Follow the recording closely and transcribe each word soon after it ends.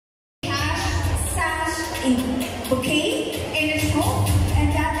a bouquet, and a trophy,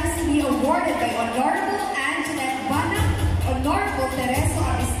 and that is to be awarded by Honorable Anjanette Bana, Honorable Tereso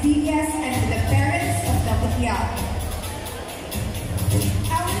Aristillas, and the parents of the Mutya.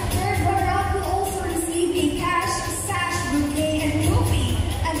 Our third runner-up will also receive a cash, sash, bouquet, and trophy,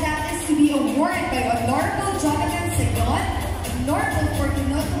 and that is to be awarded by Honorable Jonathan Segon, Honorable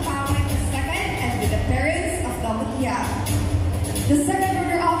Fortunato Pawek II, and with the parents of the Mutya. The second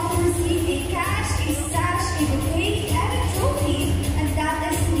runner-up will receive a cash, a sash, a bouquet, and a trophy, and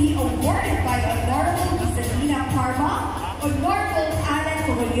that is to be awarded by Honorable Bizantina Parma, Honorable Alan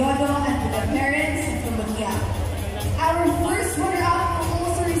Cogolliodo, and with the parents of the Mutya. Our first runner-up will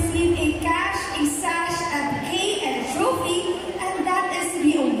also receive a cash, a sash, a bouquet, and a trophy, and that is to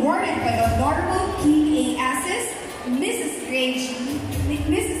be awarded by Honorable King A. Assis, Mrs. Grace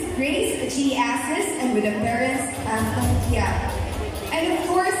G. Assis, and with the parents of the Mutya. And of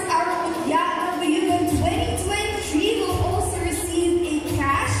course, our Mutya Bayugan 2023 will also receive a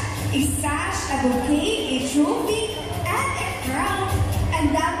cash, a sash, a bouquet, a trophy, and a crown,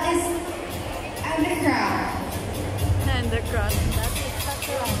 and that is and a crown. And the crown. That's it, the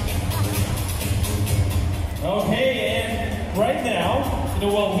crown. Okay, and right now,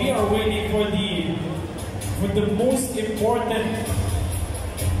 while we are waiting for the most important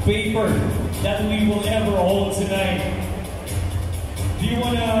paper that we will ever hold tonight. Do you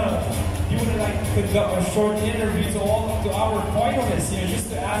wanna like conduct a short interview to our finalists here, just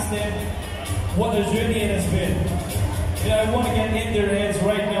to ask them what the journey it has been? Yeah, I want to get in their heads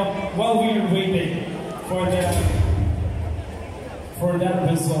right now while we are waiting for that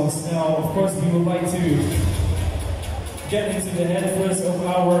results. Now, of course, we would like to get into the head first of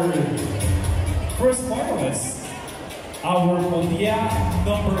our first finalist, our Mutya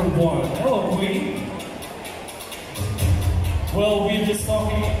number 1. Hello, Queen. Well, we were just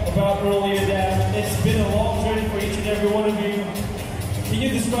talking about earlier that it's been a long journey for each and every one of you. Can you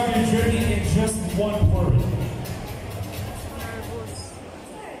describe your journey in just one word?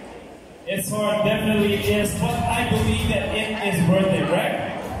 It's hard, definitely is, but I believe that it is worth it,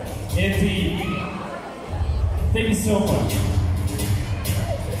 right? Indeed. Thank you so much.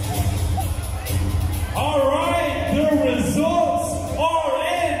 All right, the results are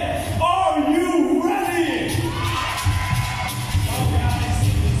in. Are you ready? Oh, guys,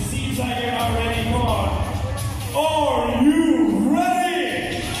 it seems like you're not ready. Come on. Are you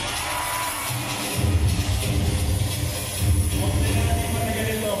ready?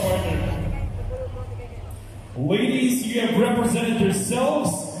 Ladies, you have represented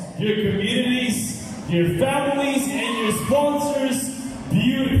yourselves, your communities, your families, and your sponsors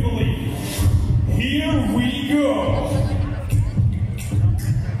beautifully. Here we go.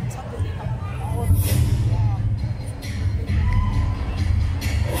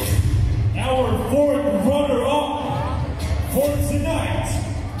 Our fourth runner-up for tonight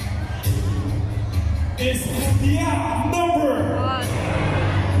is Mutya number 1.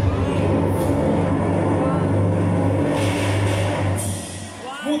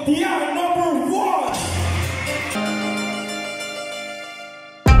 Mutya number 1.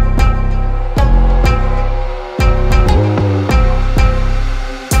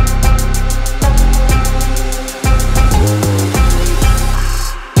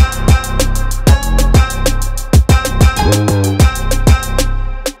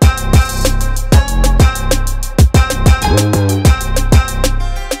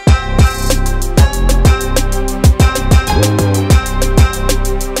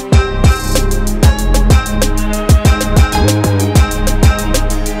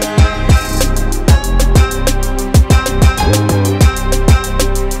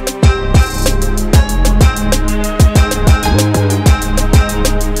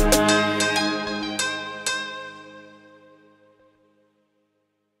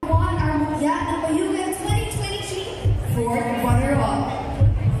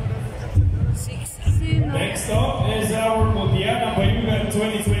 Next up is our Mutya Bayugan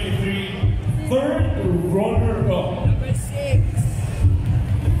 2023 third runner-up. Number 6.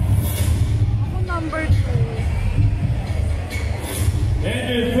 Ako number 2. And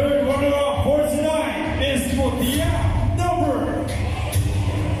the third runner-up for tonight is Mutya number 6.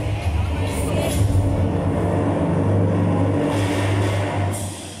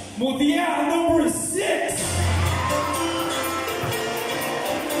 Mutya number 6.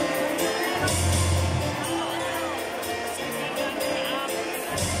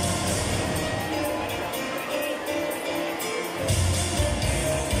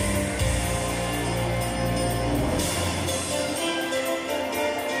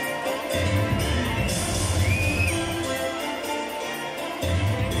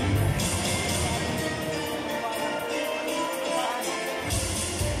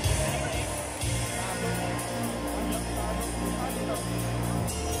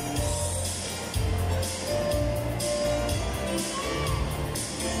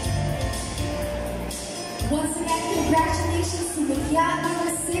 Once again, congratulations to Mutya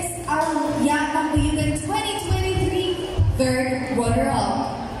number 6, our Mutya Bayugan 2023 third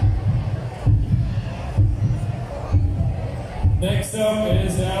runner-up. Next up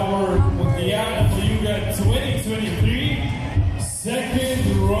is our Mutya Bayugan 2023 second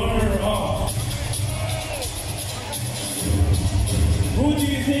runner-up. Who do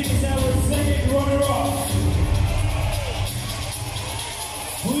you think is our second runner-up?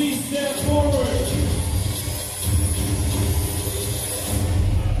 Please step forward.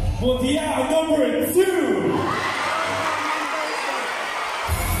 Mutya number 2.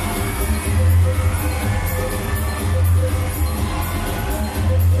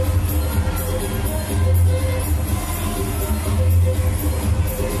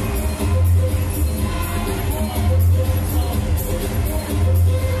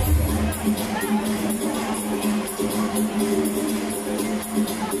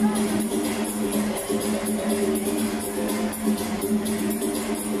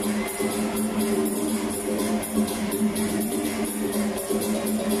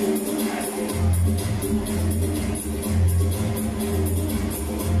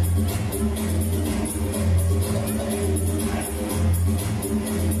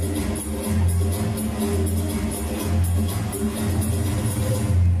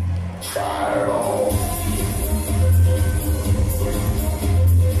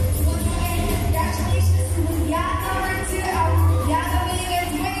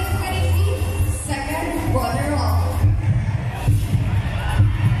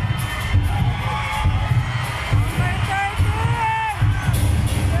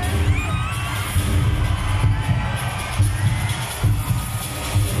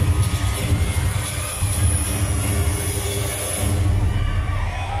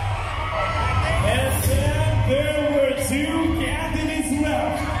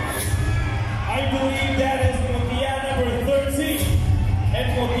 I believe that is Mutya number 13 and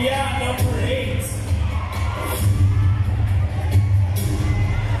Mutya number 8.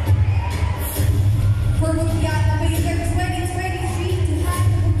 For Mutya Bayugan 2023 to hand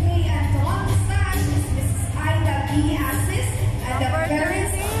the bouquet and don the sash is Mrs. Ida B. Assis and the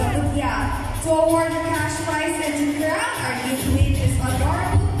parents of the Mutya. To award the cash prize and to crown our new queen is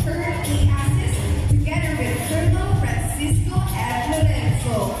Honorable Kurt A. Assis together with Colonel Francisco F.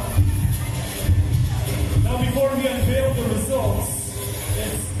 Lorenzo. Now, before we unveil the results,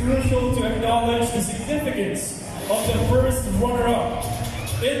 it's crucial to acknowledge the significance of the first runner-up.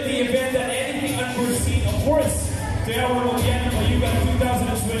 In the event that anything unforeseen occurs to our Mutya Bayugan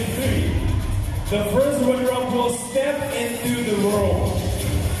 2023, the first runner-up will step into the world.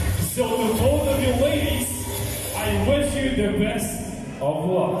 So to both of you ladies, I wish you the best of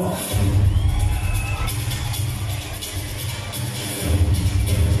luck.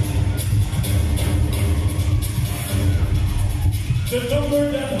 The number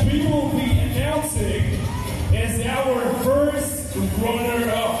that we will be announcing is our first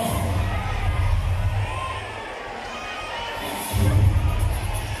runner-up.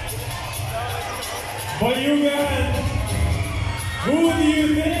 Bayugan, who do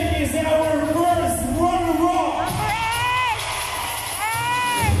you think is our first runner-up?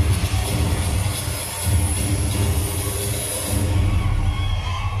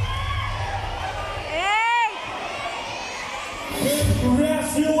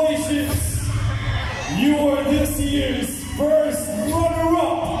 Congratulations! You are this year's first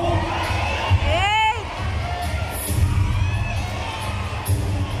runner-up!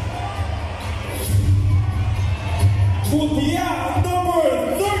 Mutya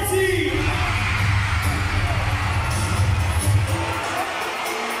number 13!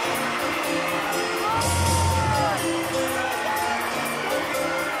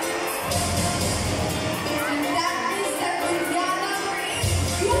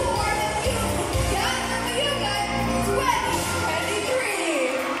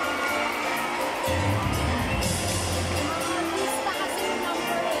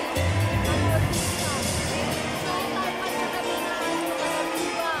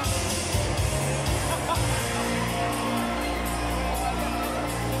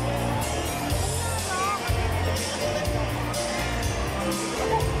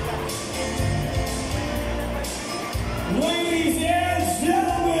 Ladies and